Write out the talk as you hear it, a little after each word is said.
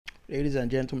Ladies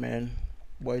and gentlemen,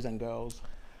 boys and girls,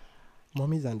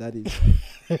 Mommies and daddies.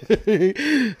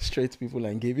 straight people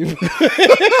and gay people.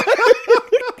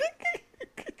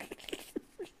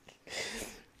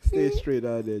 Stay straight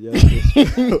out there. Just stay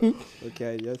straight.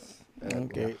 Okay, just.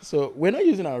 Okay, so we're not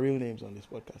using our real names on this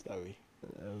podcast, are we?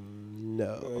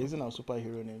 No. We're using our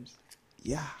superhero names.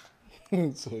 Yeah.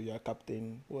 So you're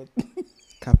Captain what?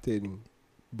 Captain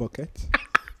Bucket.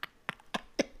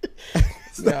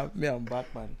 Me, I'm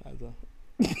Batman as well.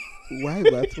 Why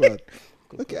Batman?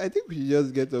 Okay, I think we should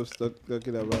just get off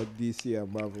talking about DC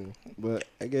and Marvel. But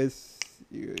I guess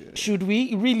Should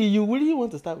we really? You really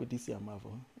want to start with DC and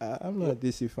Marvel? I'm not a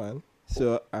DC fan,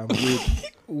 so I'm with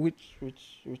Which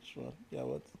one? Yeah,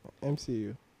 what?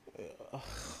 MCU.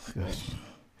 Gosh,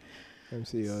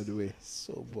 MCU all the way.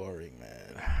 so boring,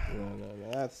 man.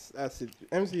 No. That's it.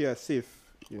 MCU are safe,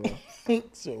 you know.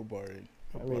 So boring.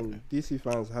 I mean, DC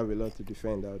fans have a lot to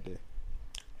defend out there.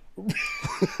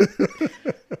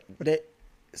 The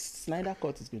Snyder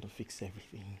Cut is going to fix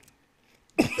everything.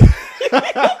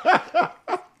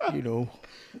 you know,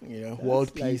 world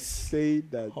That's like peace, say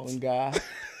that. hunger,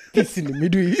 peace in the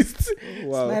Middle East.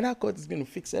 Wow. Snyder Cut is going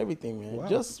to fix everything, man. Wow.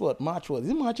 Just what March was? Is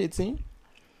it March 18?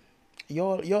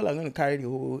 Y'all are going to carry the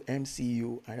whole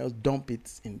MCU and just dump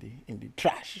it in the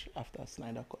trash after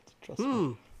Snyder Cut. Trust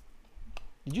me.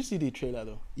 Did you see the trailer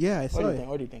though? Yeah, I What saw do you it. think?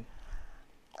 What do you think?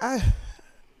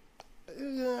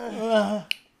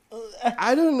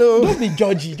 I don't know. Don't be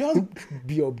judgy. Just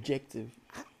be objective.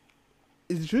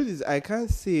 The truth is, I can't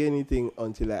say anything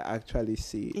until I actually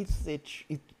see it.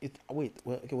 It's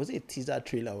was it a teaser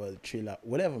trailer or a trailer?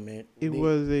 Whatever, man. It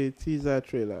was a teaser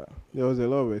trailer. There was a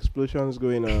lot of explosions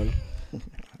going on.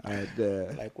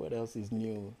 And Like what else is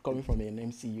new coming from an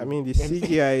MCU? I mean, the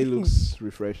CGI looks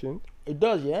refreshing. It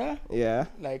does, yeah. Yeah.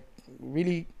 Like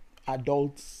really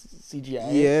adult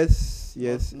CGI.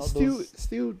 Yes. Not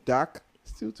Still dark.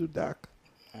 Still too dark.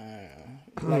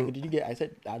 Like did you get? I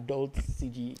said adult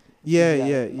CG. Yeah,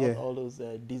 CGI, yeah. Not all those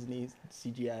Disney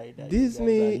CGI that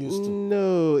Disney, you guys are used to.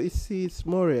 no, it's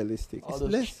more realistic. All It's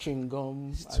those less. chewing gum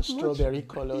It's and too much. strawberry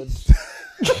colored.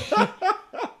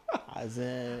 As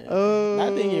Oh,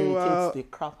 that thing irritates wow. the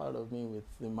crap out of me with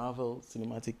the Marvel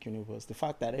Cinematic Universe. The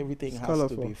fact that everything It's has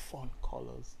colourful. to be fun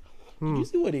colors. Hmm. Did you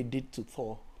see what they did to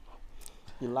Thor?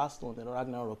 The last one, the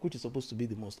Ragnarok, which is supposed to be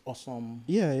the most awesome.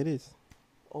 Yeah, it is.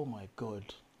 Oh my god!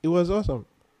 It was awesome.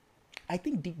 I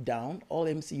think deep down, all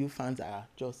MCU fans are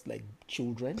just like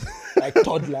children, like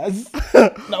toddlers.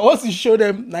 Now once you show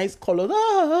them nice colors,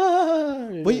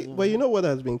 But you know what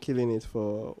has been killing it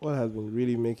for, what has been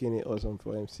really making it awesome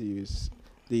for MCU is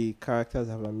the characters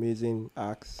have amazing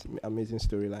arcs, amazing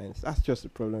storylines. That's just the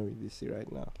problem with DC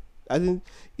right now. I think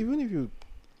even if you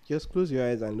just close your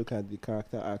eyes and look at the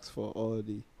character arcs for all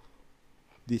the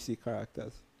DC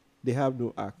characters, they have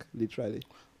no arc, literally.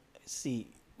 See,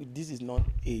 this is not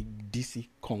a DC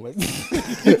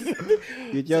conversation.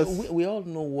 You just we all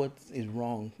know what is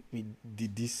wrong with the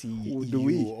DC Do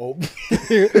we? or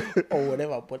or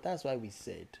whatever, but that's why we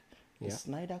said the Yeah.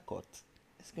 Snyder Cut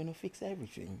is going to fix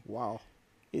everything. wow.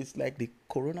 It's like the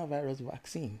coronavirus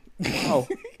vaccine. Wow.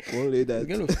 Only It's that.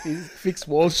 going to fix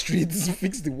Wall Street,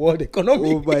 fix the world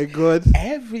economy, Oh my god.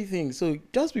 everything. So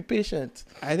just be patient.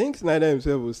 I think Snyder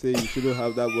himself will say you shouldn't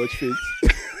have that much faith.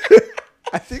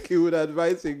 I think he would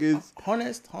advise against.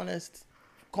 Honest.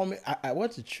 I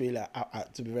watched the trailer.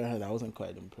 To be very honest, I wasn't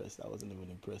quite impressed. I wasn't even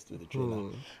impressed with the trailer.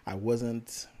 I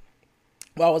wasn't.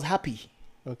 Well, I was happy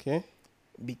Okay.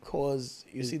 because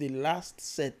you see the last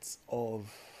set of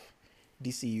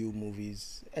DCU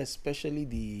movies, especially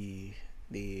the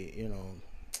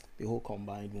whole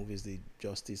combined movies, the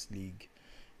Justice League,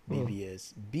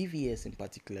 BVS in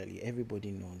particularly.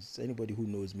 Everybody knows. Anybody who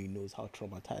knows me knows how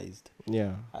traumatized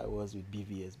Yeah. I was with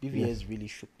BVS. BVS really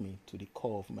shook me to the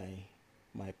core of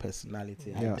my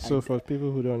personality. Yeah. So for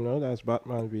people who don't know, that's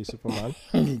Batman v Superman.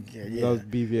 yeah. That's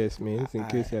BVS means, in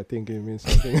case you're thinking it means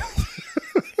something.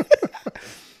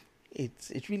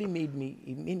 It really made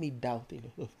me doubt a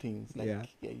lot of things. Like Yeah.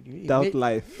 it Doubt made-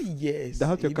 life. Yes.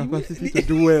 Doubt your It made- capacity to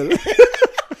do well.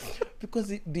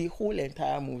 because the whole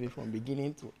entire movie from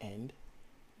beginning to end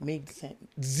made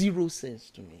zero sense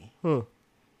to me.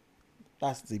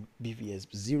 That's the BVS,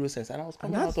 zero sense. And I was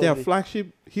And coming that's out their of it.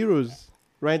 flagship heroes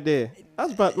right there.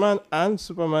 That's Batman and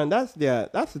Superman. That's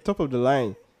the top of the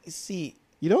line. See,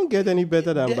 You don't get any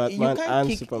better than you Batman can't and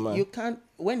kick- Superman. You can't,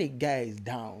 when a guy is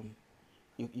down,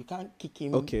 you can't kick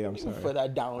him Okay, I'm sorry. further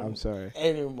down I'm sorry.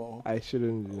 anymore. I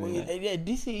shouldn't do that.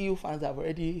 DCU fans have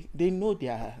already, they know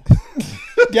they're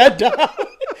down.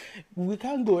 We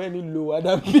can't go any lower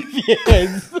than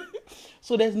BVS.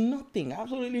 So there's nothing,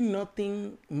 absolutely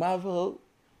nothing Marvel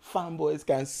fanboys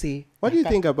can say. What do you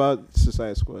think about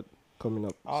Suicide Squad coming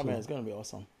up? Oh soon? man, it's gonna be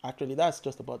awesome. Actually, that's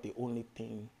just about the only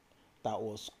thing that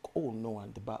was. Oh no,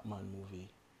 and the Batman movie,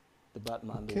 the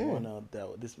Batman, the Okay.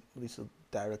 one this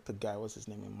director guy, what's his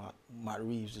name? Matt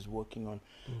Reeves is working on.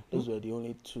 Those were the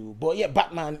only two. But yeah,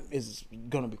 Batman is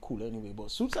gonna be cool anyway.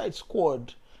 But Suicide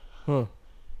Squad, Huh.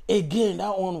 again,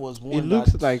 that one was one. It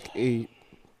looks that- like a.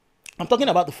 I'm talking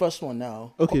about the first one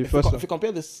now. Okay, the If first you, one. If you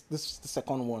compare the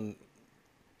second one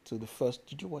to the first,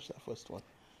 did you watch that first one?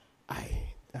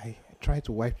 I tried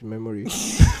to wipe the memory,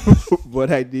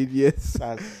 but I did. Yes.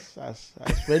 That's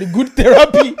very good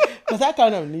therapy, because I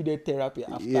kind of needed therapy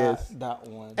after Yes. that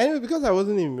one. Anyway, because I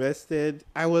wasn't invested,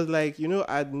 I was like,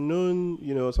 I'd known,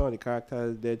 some of the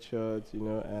characters, Deadshot,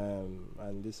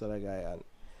 and this other guy, and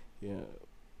it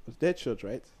was Deadshot,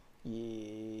 right?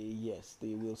 Yes,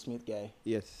 the Will Smith guy.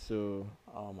 Yes. So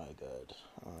Oh my god.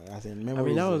 As in I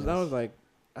memories. mean, that was like,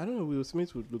 I don't know. Will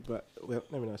Smith would look back. Well,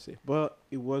 let me not say, but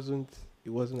it wasn't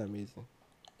amazing.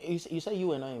 You say you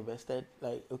were not invested.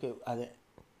 Like, okay, as in,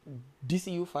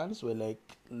 DCU fans were like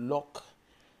lock,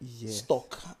 Yes.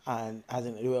 stock, and as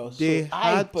in They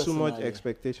I had too much personally-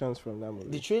 expectations from that movie.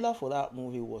 The trailer for that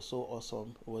movie was so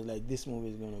awesome. It was like, this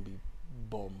movie is gonna be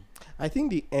bomb. I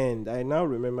think the end. I now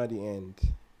remember the end.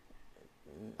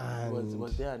 Was And-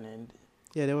 there an end,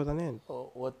 Yeah, there was an end. or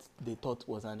what they thought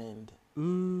was an end?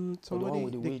 Somebody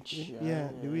with the witch. Yeah,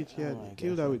 the witch. Yeah, Oh my they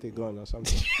killed God. her with a gun or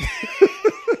something.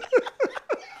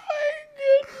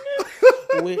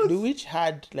 Wait, the witch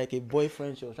had like a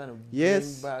boyfriend she was trying to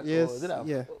Yes, bring back. yes, or was it a,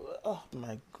 yeah. Oh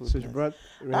my So she goodness. brought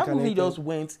That movie reincarnated. just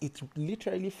went. It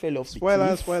literally fell off the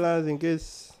Spoilers, cliff. in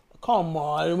case. Come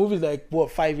on, the movie's like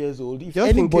what, 5 years old. If Just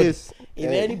in anybody, case.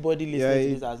 if eh, anybody listening yeah, to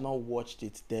it- this has not watched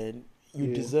it, then you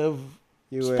Yeah. deserve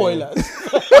you were- spoilers.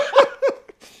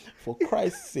 For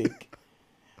Christ's sake.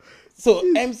 So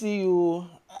MCU,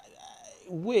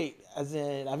 wait, as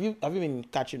in, have you been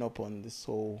catching up on this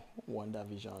whole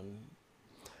WandaVision?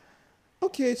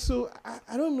 Okay, so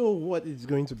I don't know what it's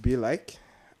going to be like.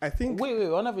 I think. Wait,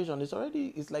 WandaVision is already,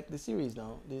 it's like the series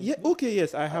now. Yeah. Okay.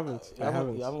 Yes, I haven't. You I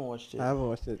haven't. You haven't watched it. I haven't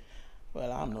watched it.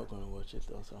 Well, I'm not gonna watch it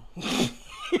also.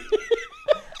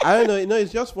 I don't know.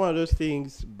 It's just one of those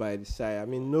things by the side. I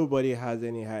mean, nobody has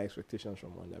any high expectations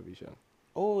from WandaVision.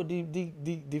 Oh, the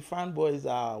fanboys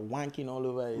are wanking all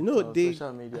over it No, on they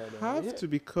social media. then. have Yeah. to,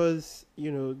 because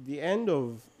the end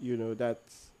of that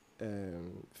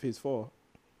phase 4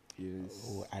 is.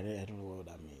 Oh, I don't know what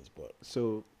that means, but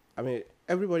So I mean,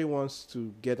 everybody wants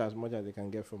to get as much as they can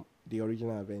get from the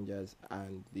original Avengers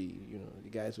and the the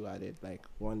guys who added like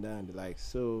Wanda and the like.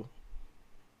 So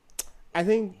I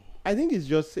think it's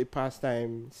just a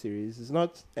pastime series. It's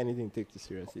not anything to take too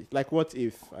seriously. Like What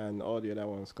If and all the other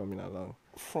ones coming along.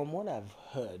 from what I've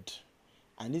heard,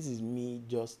 and this is me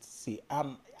just say,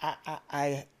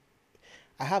 I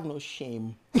have no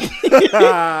shame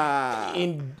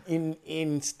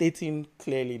in stating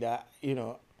clearly that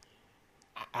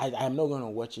I'm not gonna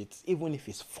watch it, even if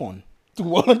it's fun to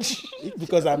watch,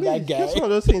 because I'm that It's guy. just one of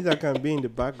those things that can be in the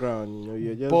background.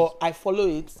 You're just. But I follow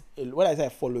it. When I say I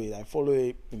follow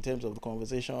it in terms of the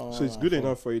conversation. So it's I good follow-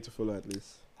 enough for you to follow at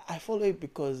least. I follow it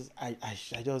because I'm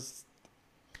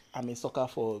a sucker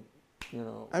for,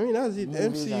 I mean, that's it.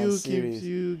 Movies and MCU series.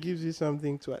 gives you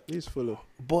something to at least follow.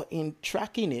 But in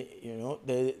tracking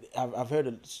it, I've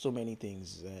heard so many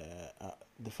things.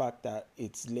 The fact that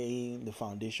it's laying the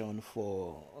foundation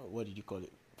for, what did you call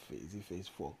it? Phase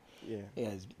 4. Yeah. Yeah,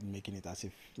 it's making it as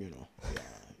if,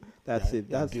 That's they're- it.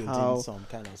 they're That's building how. some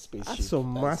kind of spaceship. That's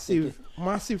some that's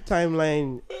massive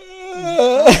timeline.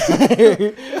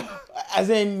 As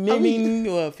in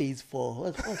naming phase 4.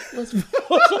 What's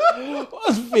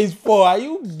phase 4? Are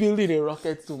you building a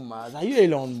rocket to Mars? Are you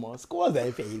Elon Musk? What's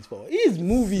that phase 4? It's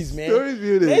movies, man. Story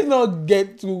building. Let's not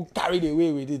get too carried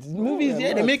away with it. Movies, we're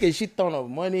yeah, they not. make a shit ton of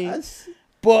money. That's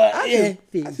But that's, yeah,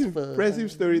 that's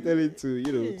impressive storytelling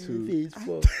to phase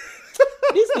 4.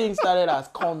 This thing started as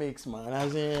comics, man.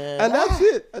 As in, and that's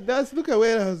it. And that's look at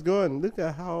where it has gone. Look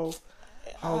at how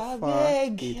far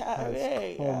it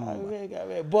has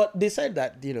come. But they said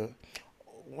that,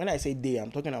 when I say they,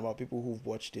 I'm talking about people who've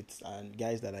watched it and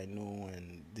guys that I know,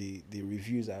 and the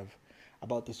reviews I've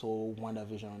about this whole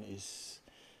WandaVision is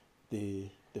the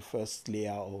first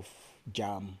layer of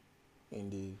jam in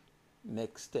the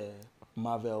next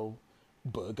Marvel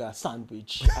burger,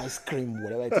 sandwich, ice cream,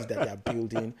 whatever it is that they're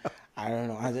building. I don't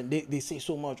know. And they say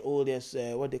so much. Oh, there's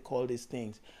what they call these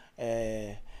things.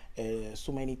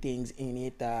 So many things in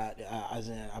it that as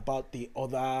in about the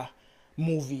other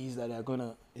movies that they're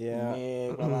gonna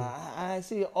make. Blah, blah. I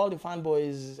see all the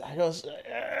fanboys. I just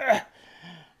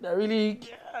they're really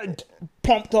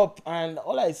pumped up, and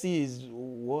all I see is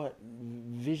what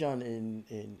Vision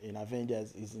in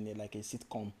Avengers is in like a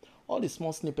sitcom. All the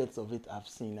small snippets of it I've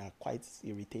seen are quite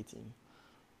irritating.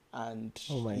 And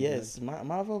Oh my yes,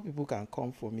 Marvel people can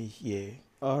come for me here.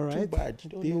 All Too right. bad. You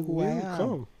don't They know who I will am.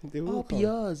 come. They will Up come.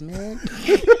 yours, man.